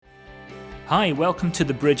Hi, welcome to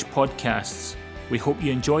the Bridge Podcasts. We hope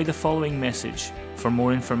you enjoy the following message. For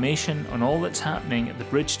more information on all that's happening at the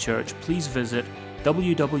Bridge Church, please visit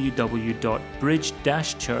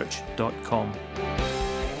www.bridge-church.com.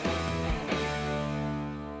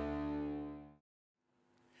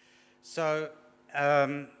 So,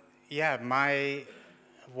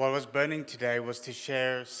 what was burning today was to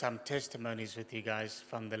share some testimonies with you guys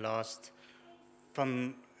from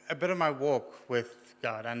a bit of my walk with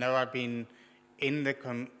God. I know I've been in the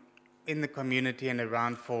community and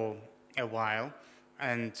around for a while,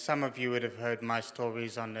 and some of you would have heard my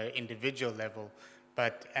stories on the individual level,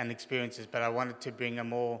 and experiences. But I wanted to bring a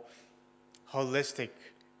more holistic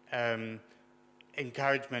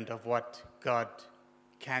encouragement of what God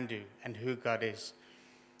can do and who God is.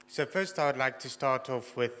 So first, I would like to start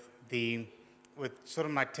off with sort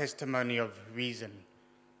of my testimony of reason,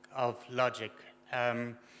 of logic.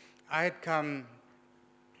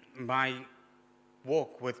 My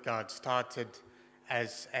walk with God started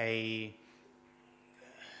as I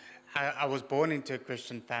was born into a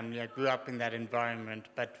Christian family. I grew up in that environment,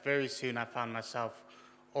 but very soon I found myself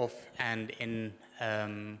off and in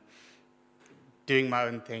doing my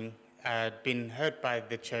own thing. I'd been hurt by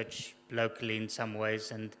the church locally in some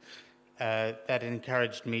ways, and that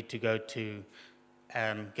encouraged me to go to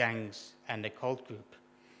gangs and a cult group.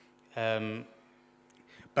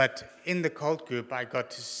 But in the cult group, I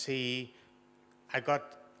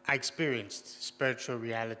experienced spiritual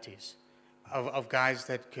realities of guys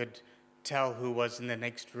that could tell who was in the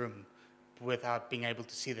next room without being able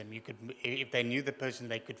to see them. If they knew the person,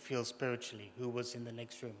 they could feel spiritually who was in the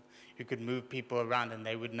next room. You could move people around and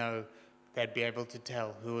they would know, they'd be able to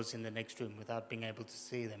tell who was in the next room without being able to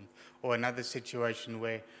see them. Or another situation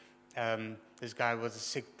where this guy was a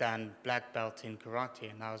sick-down black belt in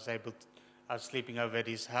karate, and I was sleeping over at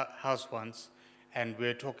his house once, and we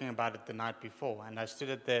were talking about it the night before, and I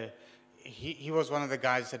stood he was one of the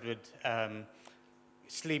guys that would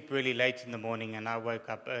sleep really late in the morning, and I woke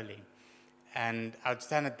up early. And I'd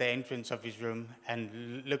stand at the entrance of his room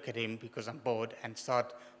and look at him because I'm bored, and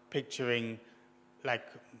start picturing like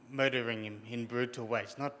murdering him in brutal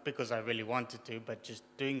ways. Not because I really wanted to, but just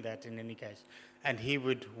doing that in any case. And he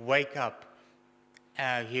would wake up,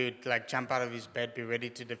 he would like jump out of his bed, be ready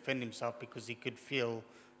to defend himself because he could feel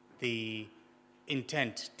the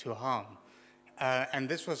intent to harm. And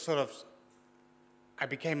this was I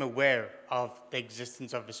became aware of the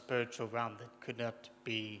existence of a spiritual realm that could not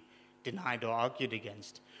be denied or argued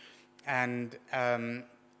against. And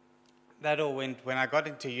that all went, when I got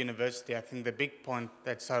into university, I think the big point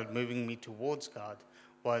that started moving me towards God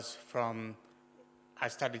was I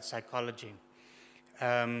studied psychology.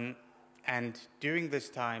 And during this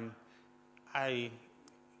time, I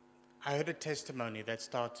heard a testimony that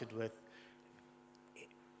started with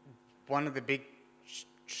one of the big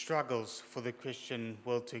struggles for the Christian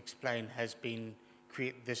world to explain has been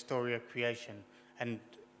the story of creation, and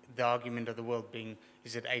the argument of the world being,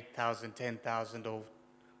 is it 8,000, 10,000, or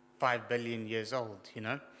 5 billion years old,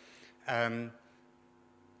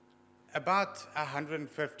 About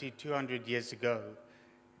 150, 200 years ago,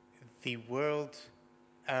 the world,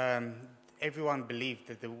 everyone believed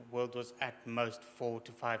that the world was at most 4,000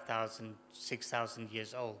 to 5,000, 6,000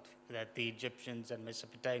 years old, that the Egyptians and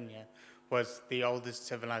Mesopotamia was the oldest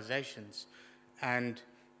civilizations. And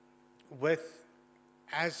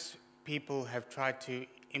as people have tried to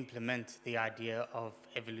implement the idea of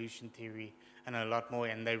evolution theory and a lot more,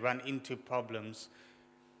 and they run into problems,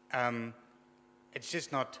 it's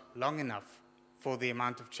just not long enough for the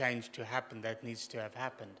amount of change to happen that needs to have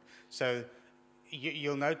happened. So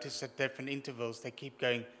you'll notice at different intervals, they keep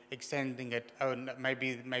going, extending it. Oh,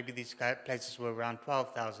 maybe these places were around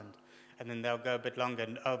 12,000, and then they'll go a bit longer,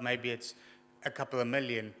 and maybe it's a couple of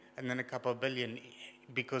million, and then a couple of billion,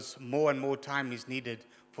 because more and more time is needed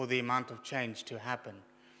for the amount of change to happen.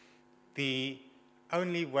 The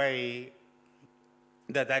only way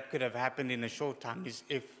that could have happened in a short time is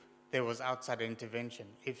if there was outside intervention,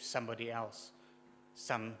 if somebody else,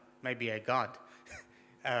 maybe a God,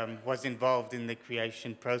 was involved in the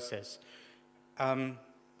creation process. And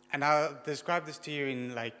I'll describe this to you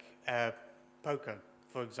in poker,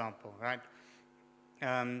 for example, right?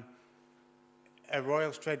 A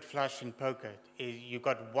royal straight flush in poker, you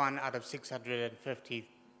got 1 out of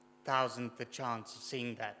 650,000 the chance of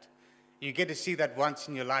seeing that. You get to see that once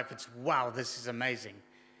in your life. It's, wow, this is amazing.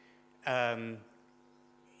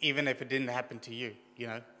 Even if it didn't happen to you,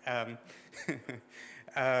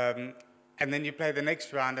 and then you play the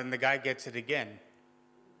next round and the guy gets it again.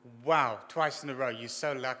 Wow, twice in a row, you're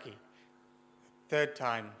so lucky. Third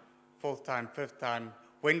time, fourth time, fifth time.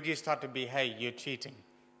 When do you start to be, hey, you're cheating?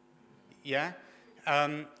 Yeah.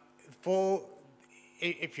 For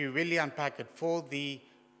if you really unpack it, for the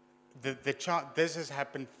chart, this has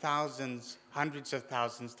happened thousands, hundreds of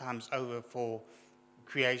thousands times over for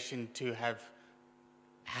creation to have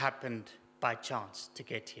happened by chance to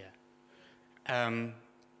get here.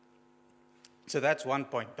 So that's one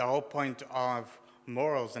point. The whole point of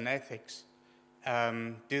morals and ethics.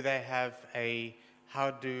 Do they have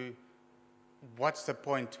what's the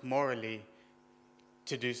point morally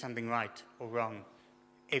to do something right or wrong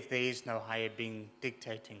if there is no higher being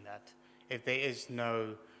dictating that? If there is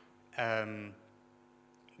no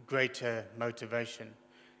greater motivation?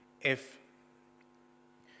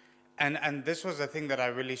 And this was a thing that I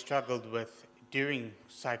really struggled with during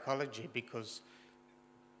psychology, because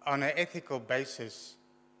on an ethical basis,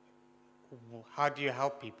 how do you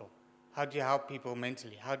help people? How do you help people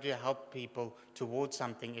mentally? How do you help people towards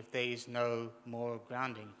something if there is no moral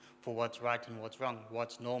grounding for what's right and what's wrong,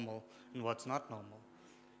 what's normal and what's not normal?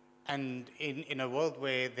 And in a world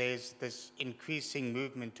where there's this increasing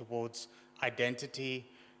movement towards identity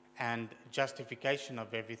and justification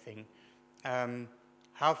of everything,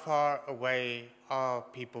 how far away are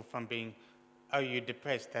people from being, oh, you're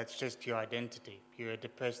depressed, that's just your identity. You're a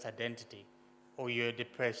depressed identity. Or you're a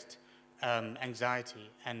depressed anxiety.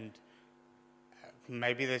 And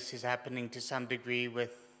maybe this is happening to some degree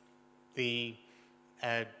with the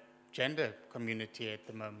gender community at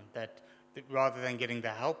the moment, that rather than getting the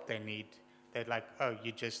help they need, they're like, oh,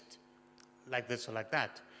 you just like this or like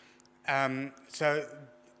that. So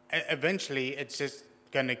eventually it's just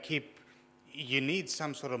going to you need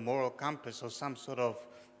some sort of moral compass or some sort of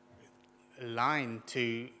line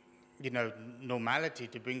to, normality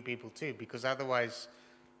to bring people to, because otherwise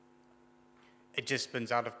it just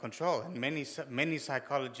spins out of control. And many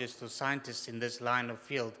psychologists or scientists in this line of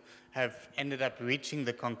field have ended up reaching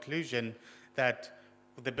the conclusion that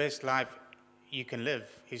the best life you can live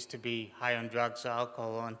is to be high on drugs or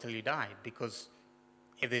alcohol until you die, because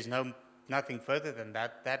if there's nothing further than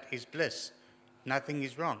that, that is bliss. Nothing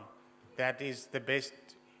is wrong. That is the best.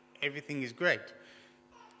 Everything is great.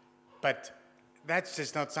 But that's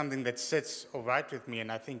just not something that sits all right with me.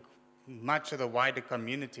 And I think much of the wider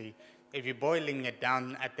community, if you're boiling it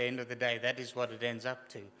down at the end of the day, that is what it ends up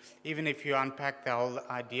to. Even if you unpack the whole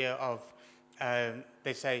idea of,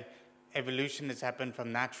 they say, evolution has happened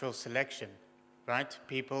from natural selection, right?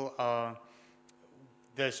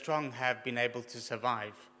 The strong have been able to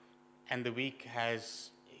survive, and the weak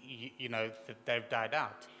they've died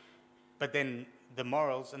out. But then the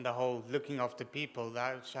morals and the whole looking after people,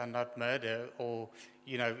 thou shalt not murder, or,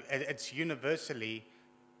 it's universally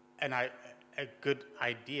a good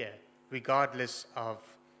idea, regardless of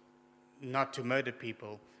not to murder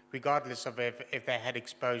people, regardless of if they had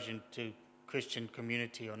exposure to Christian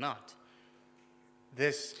community or not.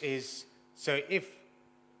 So if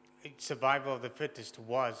survival of the fittest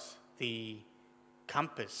was the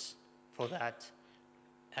compass for that,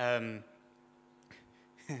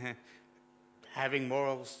 having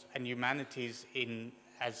morals and humanities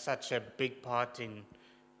as such a big part in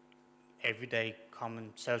everyday common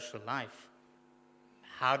social life,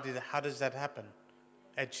 how does that happen?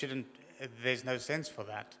 There's no sense for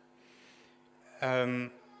that.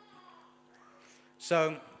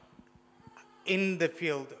 So in the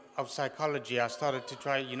field of psychology, I started to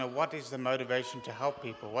try, what is the motivation to help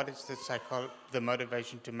people? What is the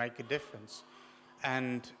motivation to make a difference?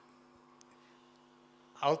 And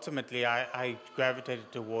ultimately, I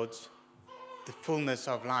gravitated towards the fullness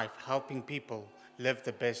of life, helping people live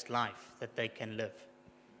the best life that they can live.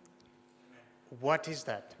 What is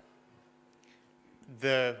that?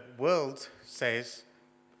 The world says,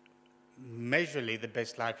 measurably, the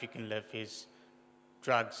best life you can live is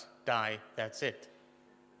drugs, die, that's it.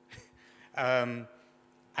 I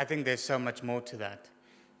think there's so much more to that.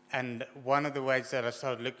 And one of the ways that I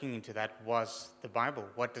started looking into that was the Bible.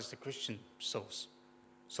 What does the Christian source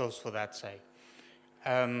for that say?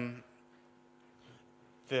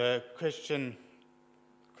 The Christian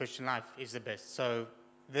life is the best. So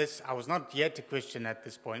I was not yet a Christian at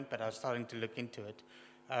this point, but I was starting to look into it.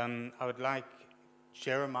 I would like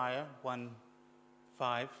Jeremiah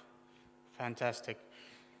 1:5. Fantastic.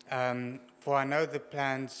 For I know the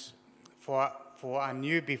plans, for I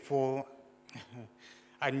knew before,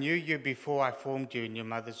 I knew you before I formed you in your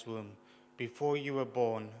mother's womb. Before you were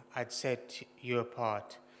born, I'd set you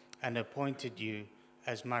apart and appointed you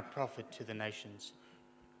as my prophet to the nations.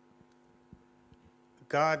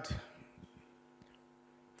 God,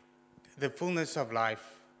 the fullness of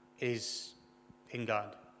life is in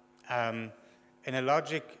God. In a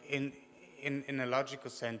logical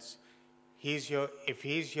sense, if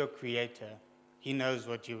He's your creator, He knows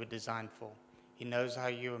what you were designed for. He knows how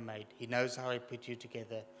you were made. He knows how He put you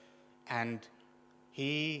together. And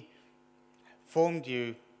He formed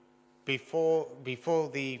you before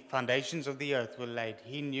the foundations of the earth were laid.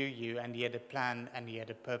 He knew you, and He had a plan and He had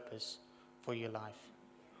a purpose for your life.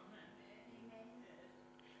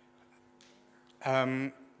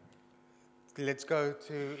 Let's go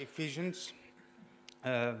to Ephesians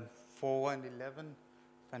 4 and 11.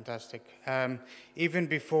 Fantastic. Even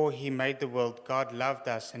before He made the world, God loved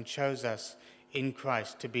us and chose us in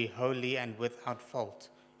Christ to be holy and without fault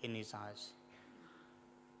in His eyes.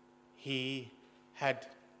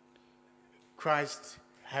 Christ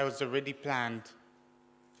was already planned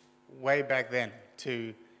way back then.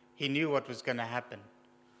 He knew what was going to happen.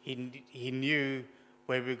 He knew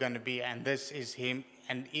where we were going to be, and this is Him.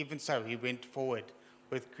 And even so, He went forward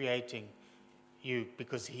with creating you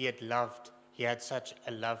because He had such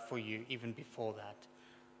a love for you even before that.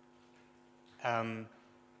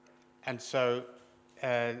 And so,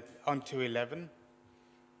 on to 11.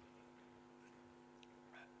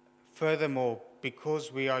 Furthermore,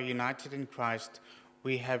 because we are united in Christ,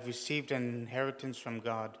 we have received an inheritance from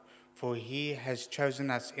God, for He has chosen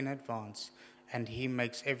us in advance, and He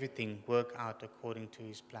makes everything work out according to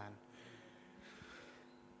His plan.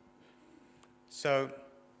 So,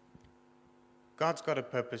 God's got a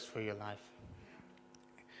purpose for your life.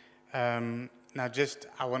 Now,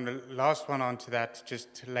 I want to last one on to that,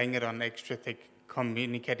 just laying it on extra thick,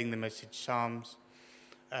 communicating the message. Psalms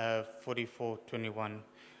 44:21.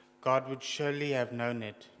 God would surely have known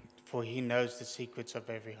it, for He knows the secrets of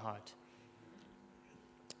every heart.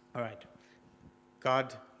 All right.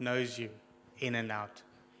 God knows you in and out.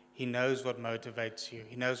 He knows what motivates you.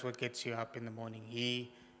 He knows what gets you up in the morning.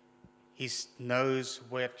 He knows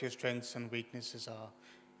what your strengths and weaknesses are.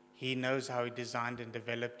 He knows how He designed and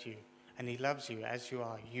developed you. And He loves you as you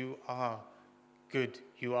are. You are good.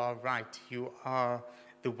 You are right. You are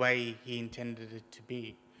the way He intended it to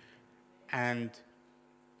be. And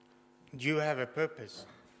you have a purpose.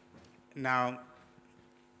 Now,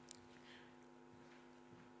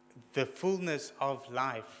 the fullness of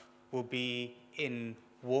life will be in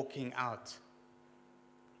walking out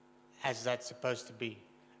as that's supposed to be,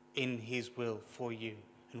 in His will for you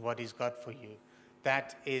and what He's got for you.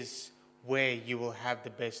 That is where you will have the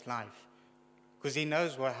best life. Because He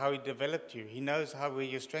knows how He developed you. He knows where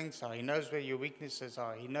your strengths are. He knows where your weaknesses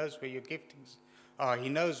are. He knows where your giftings are. He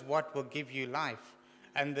knows what will give you life.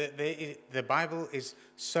 And the Bible is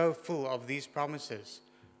so full of these promises.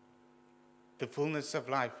 The fullness of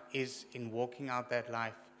life is in walking out that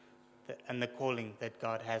life and the calling that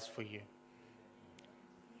God has for you.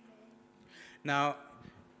 Now,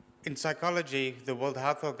 in psychology, the World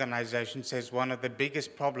Health Organization says one of the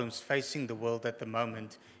biggest problems facing the world at the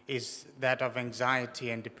moment is that of anxiety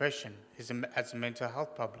and depression as a mental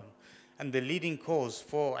health problem. And the leading cause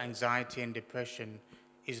for anxiety and depression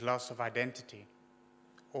is loss of identity,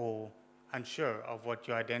 or unsure of what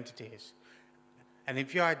your identity is. And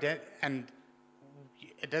if you and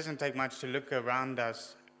it doesn't take much to look around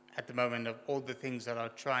us at the moment of all the things that are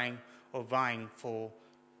trying or vying for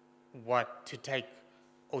what to take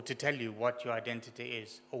or to tell you what your identity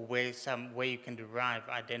is, or where you can derive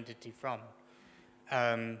identity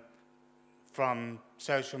from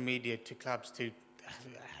social media to clubs to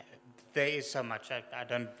there is so much. I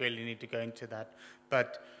don't really need to go into that,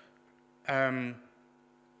 but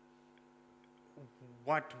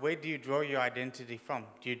where do you draw your identity from?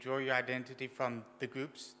 Do you draw your identity from the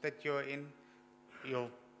groups that you're in, your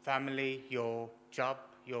family, your job,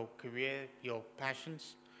 your career, your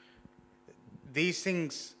passions? These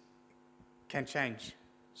things can change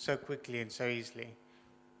so quickly and so easily.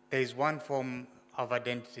 There's one form of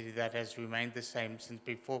identity that has remained the same since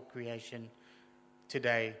before creation,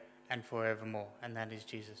 today, and forevermore, and that is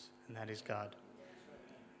Jesus, and that is God.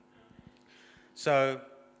 So,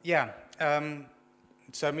 yeah.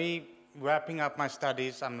 So me wrapping up my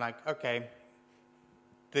studies, I'm like, okay,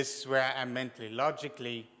 this is where I am mentally.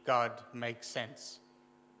 Logically, God makes sense.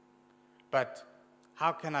 But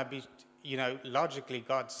how can I be, logically,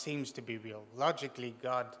 God seems to be real. Logically,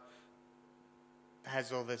 God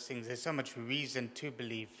has all those things. There's so much reason to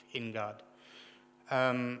believe in God.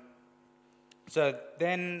 So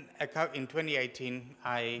then in 2018,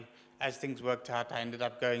 as things worked out, I ended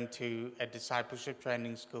up going to a discipleship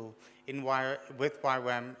training school with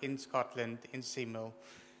YWAM in Scotland, in Seamill.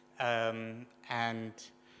 And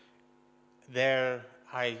there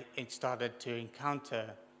I started to encounter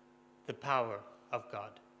the power of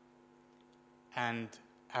God. And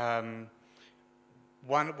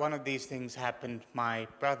one of these things happened. My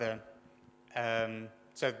brother,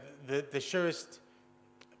 so the surest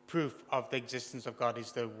proof of the existence of God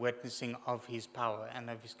is the witnessing of his power and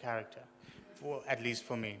of his character, at least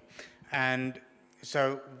for me. And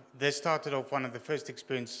so this started off one of the first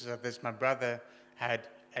experiences of this. My brother had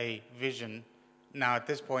a vision. Now, at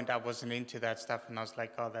this point, I wasn't into that stuff, and I was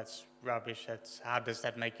like, oh, that's rubbish. How does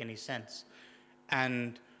that make any sense?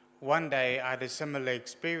 And one day, I had a similar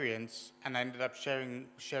experience, and I ended up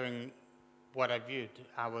sharing what I viewed.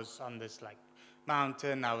 I was on this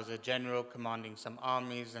mountain. I was a general commanding some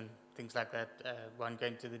armies and things like that. Won't go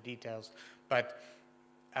into the details. But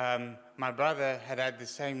my brother had the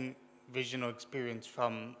same vision or experience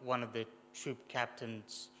from one of the troop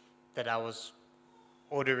captains that I was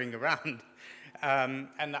ordering around.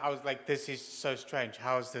 And I was like, this is so strange.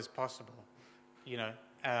 How is this possible?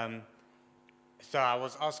 So I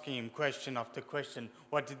was asking him question after question.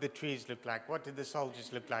 What did the trees look like? What did the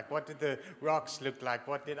soldiers look like? What did the rocks look like?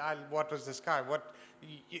 What was the sky?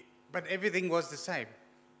 But everything was the same.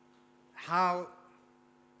 How?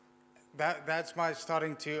 That's my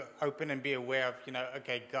starting to open and be aware of,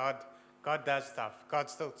 okay, God does stuff. God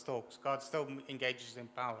still talks. God still engages in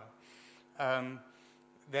power.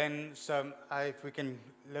 If we can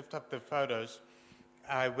lift up the photos,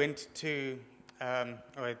 I went to,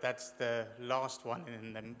 that's the last one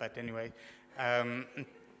in them, but anyway,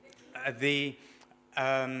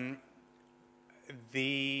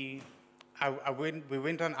 we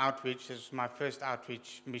went on outreach. It was my first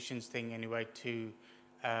outreach missions thing anyway, to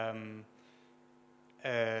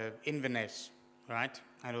Inverness, right?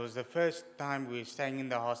 And it was the first time we were staying in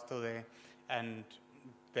the hostel there, and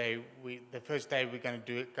the first day we're going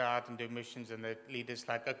to go out and do missions, and the leader's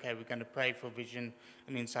like, okay, we're going to pray for vision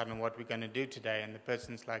and insight on what we're going to do today. And the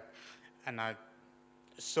person's like, and I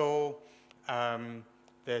saw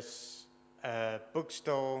this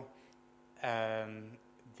bookstore, a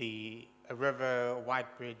river, a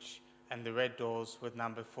white bridge, and the red doors with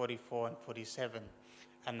number 44 and 47.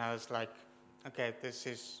 And I was like, okay, this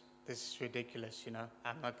is ridiculous,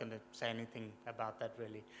 I'm not going to say anything about that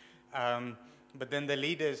really. But then the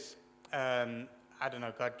leaders, I don't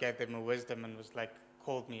know, God gave them a wisdom and was like,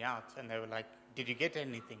 called me out, and they were like, did you get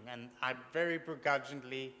anything? And I very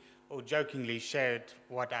begrudgingly or jokingly shared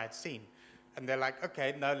what I had seen. And they're like,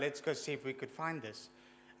 okay, no, let's go see if we could find this.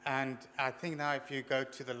 And I think now if you go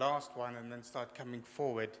to the last one and then start coming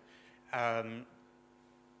forward,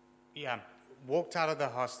 walked out of the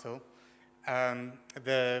hostel.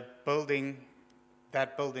 The building,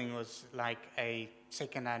 that building was like a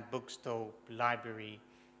second-hand bookstore library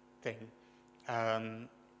thing.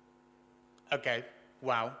 Okay,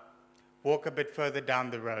 wow. Walk a bit further down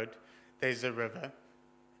the road, there's a river.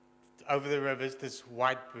 Over the river is this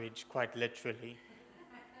white bridge, quite literally.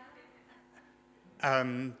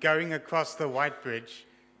 Going across the white bridge,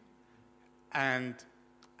 and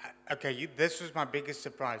this was my biggest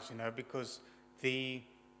surprise, because the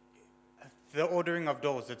ordering of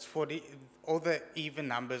doors, it's 40, all the even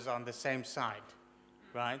numbers are on the same side,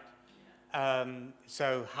 right?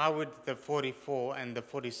 So how would the 44 and the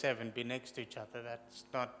 47 be next to each other?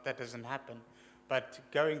 That doesn't happen. But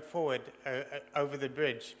going forward over the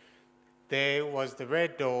bridge, there was the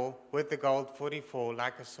red door with the gold 44,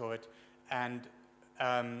 like I saw it, and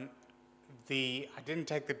I didn't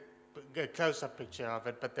take a close-up picture of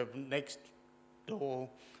it, but the next door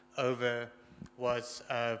over was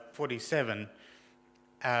 47,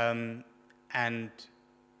 and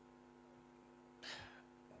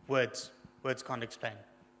words can't explain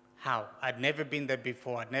how. I'd never been there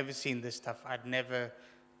before. I'd never seen this stuff.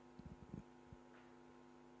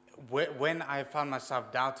 When I found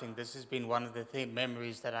myself doubting, this has been one of the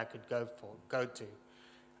memories that I could go to,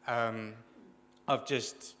 of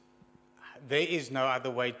just, there is no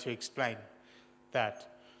other way to explain that.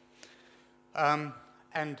 And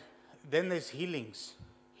then there's healings.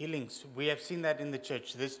 We have seen that in the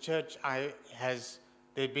church. This church there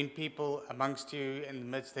have been people amongst you in the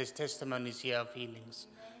midst. There's testimonies here of healings.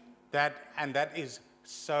 That is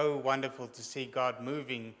so wonderful to see God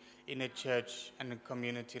moving in a church and a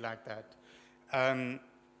community like that.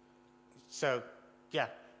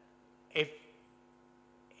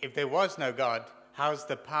 If there was no God, how's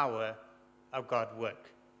the power of God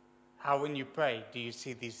work? How, when you pray, do you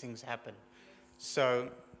see these things happen? So,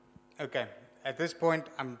 okay, at this point,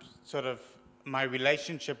 my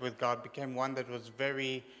relationship with God became one that was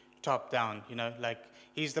very top-down, like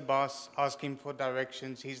he's the boss, ask him for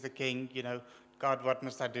directions, he's the king, God, what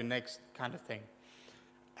must I do next, kind of thing.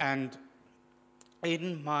 And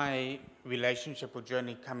in my relationship or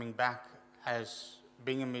journey coming back as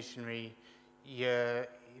being a missionary here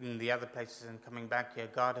in the other places and coming back here,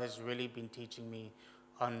 God has really been teaching me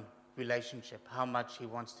on relationship, how much he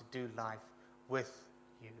wants to do life with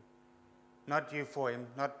you. Not you for him,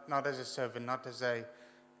 not as a servant, not as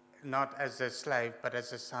a slave, but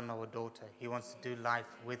as a son or a daughter. He wants to do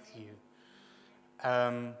life with you.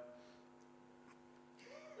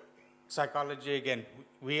 Psychology again.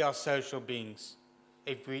 We are social beings.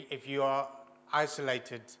 If you are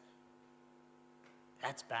isolated,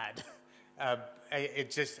 that's bad.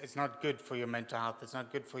 It's not good for your mental health. It's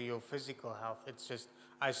not good for your physical health. It's just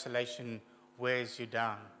isolation wears you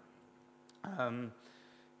down.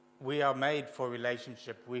 We are made for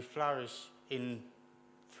relationship. We flourish in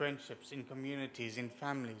friendships, in communities, in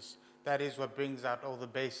families. That is what brings out all the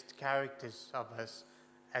best characters of us,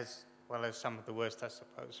 as well as some of the worst, I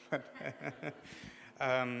suppose. But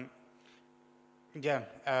I'm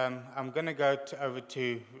going to go over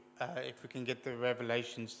to, if we can get the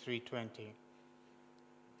Revelations 3:20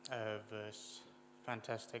 verse.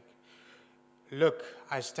 Fantastic. Look,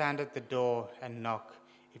 I stand at the door and knock.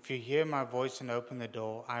 If you hear my voice and open the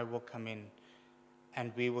door, I will come in,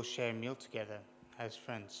 and we will share a meal together as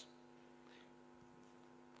friends.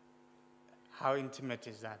 How intimate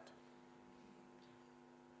is that?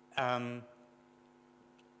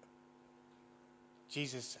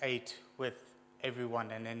 Jesus ate with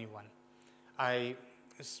everyone and anyone.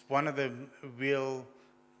 It's one of the real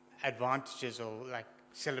advantages or like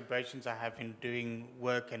celebrations I have in doing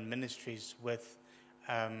work and ministries with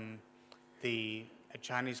the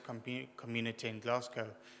Chinese community in Glasgow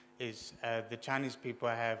is the Chinese people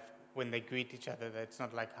have, when they greet each other, it's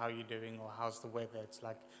not like how you doing or how's the weather. It's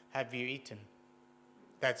like, have you eaten?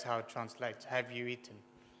 That's how it translates. Have you eaten?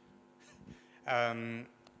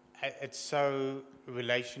 It's so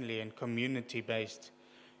relationally and community based.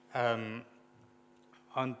 On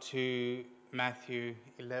to Matthew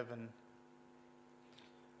 11.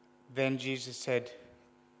 Then Jesus said,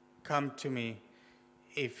 come to me,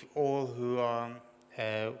 if all who are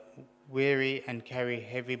weary and carry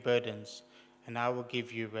heavy burdens, and I will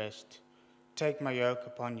give you rest. Take my yoke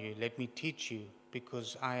upon you. Let me teach you,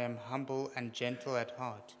 because I am humble and gentle at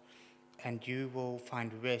heart, and you will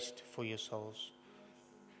find rest for your souls.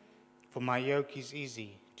 For my yoke is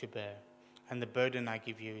easy to bear, and the burden I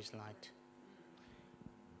give you is light.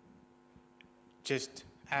 Just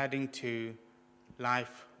adding to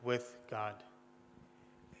life with God.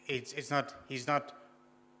 He's not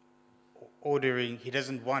ordering. He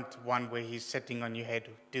doesn't want one where he's sitting on your head,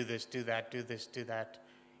 do this, do that, do this, do that.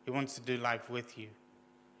 He wants to do life with you.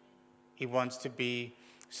 He wants to be.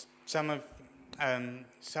 Some of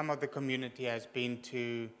the community has been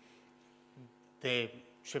to their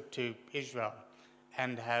trip to Israel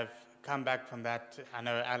and have come back from that. I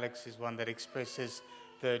know Alex is one that expresses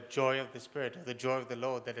the joy of the Spirit, or the joy of the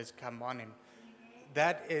Lord that has come on him.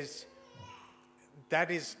 That is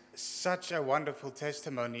such a wonderful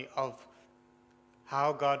testimony of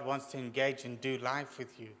how God wants to engage and do life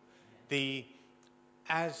with you.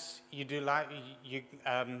 As you do life,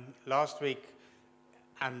 last week,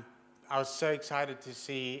 I was so excited to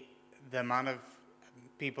see the amount of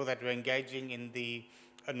people that were engaging in the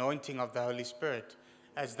anointing of the Holy Spirit,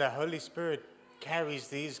 as the Holy Spirit carries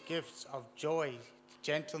these gifts of joy,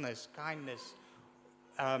 gentleness, kindness,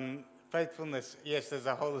 faithfulness. Yes, there's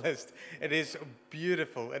a whole list. It is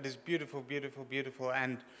beautiful. It is beautiful, beautiful, beautiful,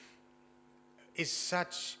 and is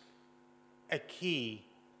such a key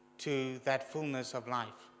to that fullness of life.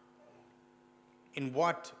 In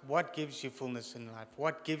what gives you fullness in life?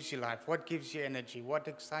 What gives you life? What gives you energy? What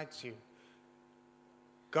excites you?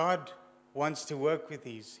 God wants to work with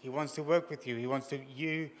these. He wants to work with you. He wants to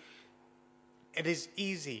It is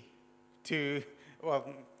easy to,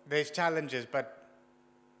 there's challenges, but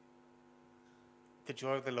the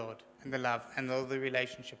joy of the Lord and the love and all the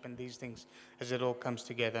relationship and these things as it all comes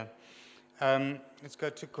together. Let's go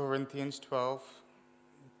to Corinthians 12.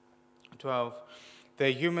 The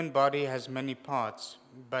human body has many parts,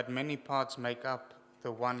 but many parts make up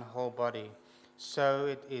the one whole body. So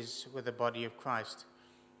it is with the body of Christ.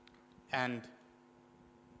 And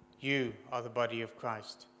you are the body of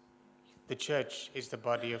Christ. The church is the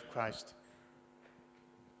body of Christ.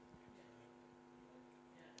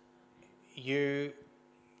 You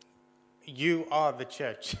are the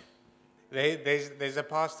church. There's a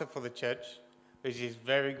pastor for the church, which is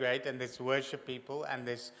very great, and there's worship people, and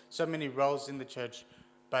there's so many roles in the church,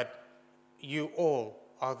 but you all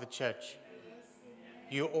are the church.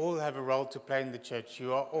 You all have a role to play in the church.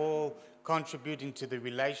 You are all contributing to the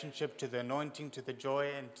relationship, to the anointing, to the joy,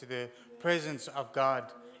 and to the presence of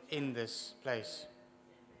God in this place.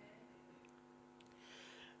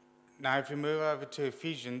 Now, if we move over to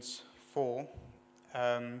Ephesians 4,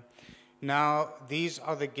 now these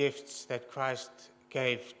are the gifts that Christ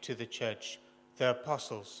gave to the church: the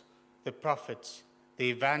apostles, the prophets, the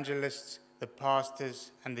evangelists, the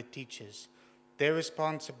pastors, and the teachers. Their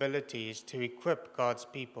responsibility is to equip God's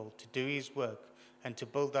people to do his work and to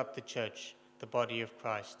build up the church, the body of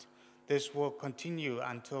Christ. This will continue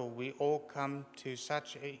until we all come to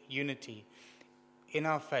such a unity in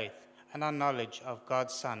our faith and our knowledge of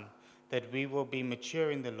God's Son that we will be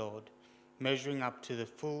mature in the Lord, measuring up to the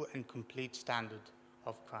full and complete standard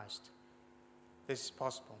of Christ. This is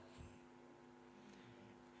possible.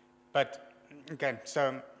 But, okay,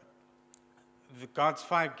 so God's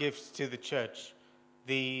 5 gifts to the church: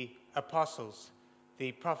 the apostles,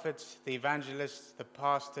 the prophets, the evangelists, the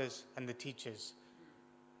pastors, and the teachers.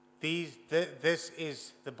 This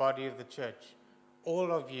is the body of the church.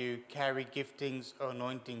 All of you carry giftings or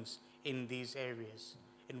anointings in these areas,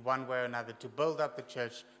 in one way or another, to build up the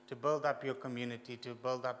church, to build up your community, to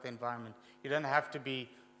build up the environment. You don't have to be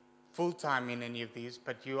full-time in any of these,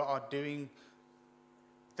 but you are doing,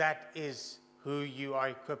 that is who you are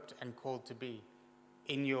equipped and called to be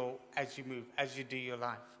in your, as you move, as you do your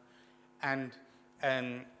life. And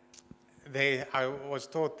I was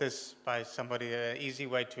taught this by somebody, an easy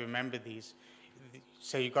way to remember these.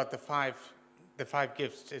 So you got the five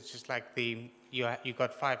gifts. It's just like you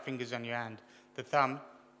got 5 fingers on your hand. The thumb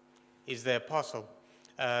is the apostle.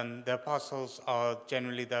 The apostles are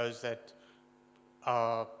generally those that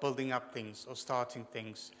are building up things or starting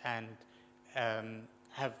things and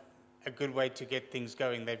have a good way to get things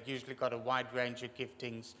going. They've usually got a wide range of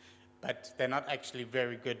giftings, but they're not actually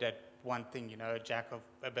very good at one thing,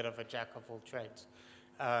 a bit of a jack of all trades.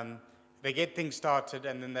 They get things started,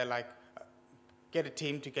 and then they're like, get a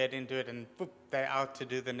team to get into it, and whoop, they're out to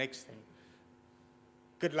do the next thing.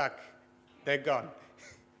 Good luck. They're gone.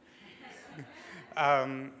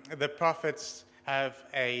 The prophets have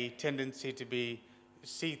a tendency to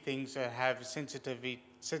see things or have sensitivity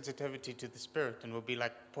to the Spirit, and will be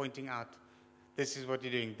like pointing out, this is what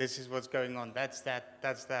you're doing, this is what's going on, that's that.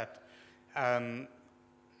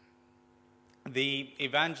 The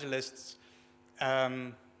evangelists,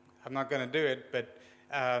 I'm not going to do it, but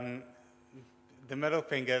the middle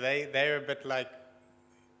finger, they're a bit like,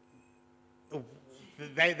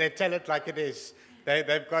 they tell it like it is.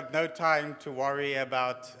 They've got no time to worry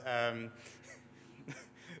about,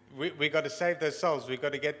 we got to save their souls, we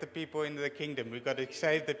got to get the people into the kingdom, we got to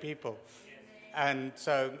save the people. And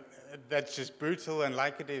so that's just brutal and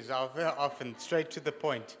like it is, often straight to the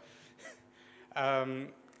point.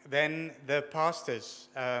 Then the pastors,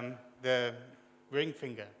 the ring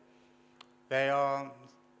finger, they are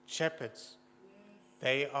shepherds.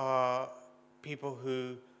 They are people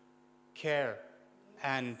who care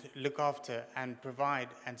and look after and provide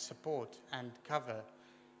and support and cover.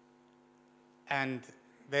 And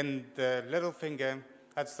then the little finger,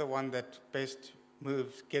 that's the one that best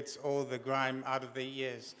moves, gets all the grime out of their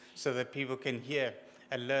ears so that people can hear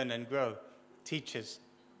and learn and grow. Teachers.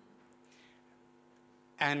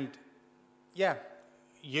 And yeah,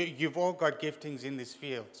 you've all got giftings in this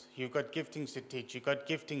field. You've got giftings to teach. You've got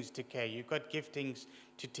giftings to care. You've got giftings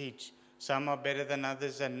to teach. Some are better than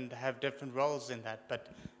others and have different roles in that. But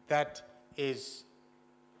that is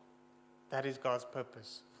God's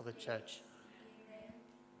purpose for the church.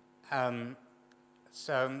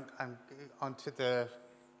 So I'm on to the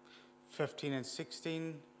 15 and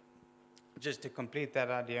 16, just to complete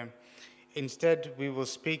that idea. Instead, we will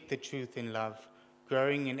speak the truth in love,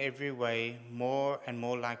 growing in every way more and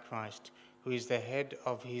more like Christ, who is the head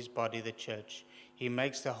of his body, the church. He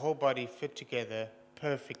makes the whole body fit together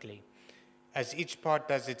perfectly. As each part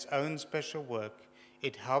does its own special work,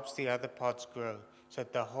 it helps the other parts grow, so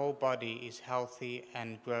that the whole body is healthy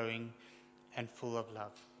and growing and full of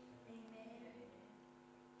love. Amen.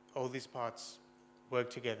 All these parts work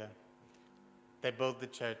together. They build the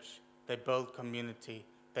church, they build community,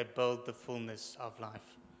 they build the fullness of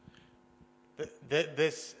life.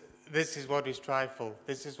 This is what we strive for.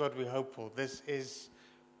 This is what we hope for. This is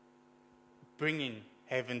bringing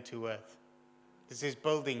heaven to earth. This is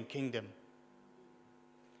building kingdom.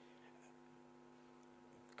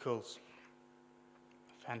 Cool.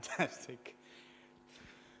 Fantastic.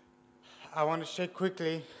 I want to share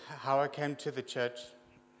quickly how I came to the church.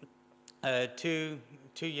 2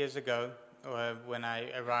 years ago, when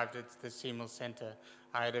I arrived at the Seymour Center,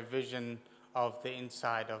 I had a vision of the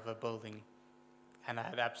inside of a building, and I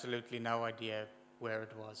had absolutely no idea where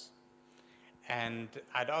it was. And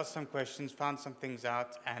I'd asked some questions, found some things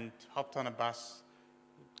out, and hopped on a bus,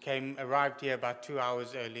 arrived here about 2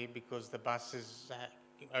 hours early because the buses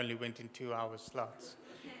only went in 2-hour slots.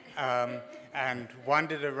 And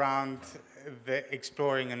wandered around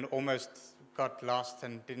exploring and almost got lost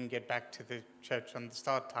and didn't get back to the church on the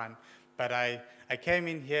start time. But I came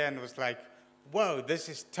in here and was like, whoa, this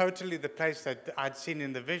is totally the place that I'd seen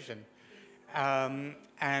in the vision.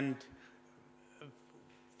 And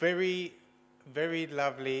very, very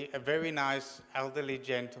lovely, a very nice elderly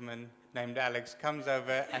gentleman named Alex comes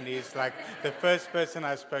over, and he's like the first person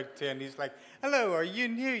I spoke to, and he's like, hello, are you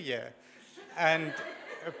new here? And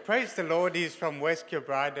praise the Lord, he's from West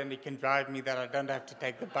Kilbride, and he can drive me that I don't have to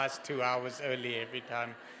take the bus 2 hours early every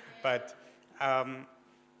time. But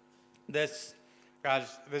this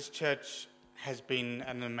church has been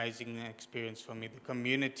an amazing experience for me. The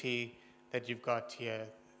community that you've got here,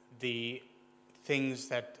 the things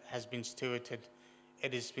that has been stewarded,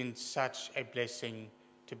 it has been such a blessing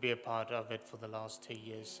to be a part of it for the last 2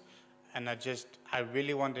 years. And I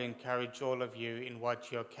really want to encourage all of you in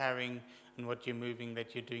what you're carrying and what you're moving,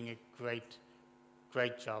 that you're doing a great,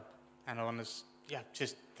 great job. And I want to,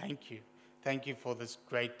 just thank you. Thank you for this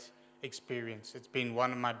great experience. It's been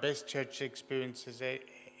one of my best church experiences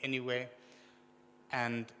anywhere.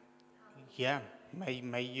 And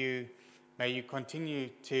may you continue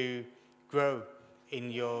to grow in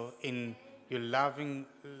your loving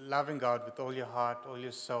God with all your heart, all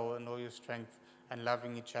your soul, and all your strength, and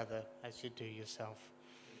loving each other as you do yourself.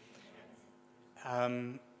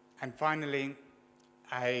 And finally,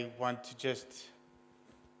 I want to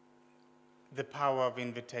the power of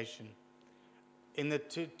invitation. In the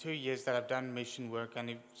two years that I've done mission work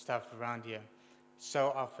and stuff around here,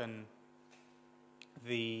 so often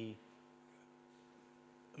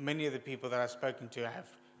many of the people that I've spoken to have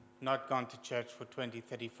not gone to church for 20,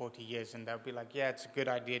 30, 40 years, and they'll be like, yeah, it's a good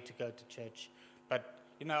idea to go to church. But,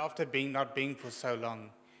 after not being for so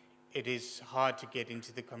long, it is hard to get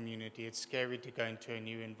into the community. It's scary to go into a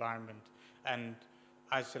new environment. And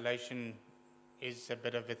isolation is a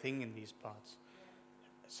bit of a thing in these parts.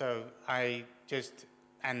 So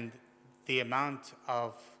and the amount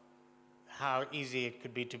of how easy it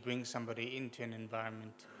could be to bring somebody into an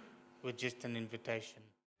environment with just an invitation.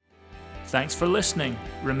 Thanks for listening.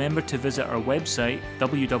 Remember to visit our website,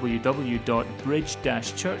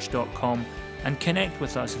 www.bridge-church.com, and connect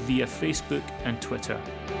with us via Facebook and Twitter.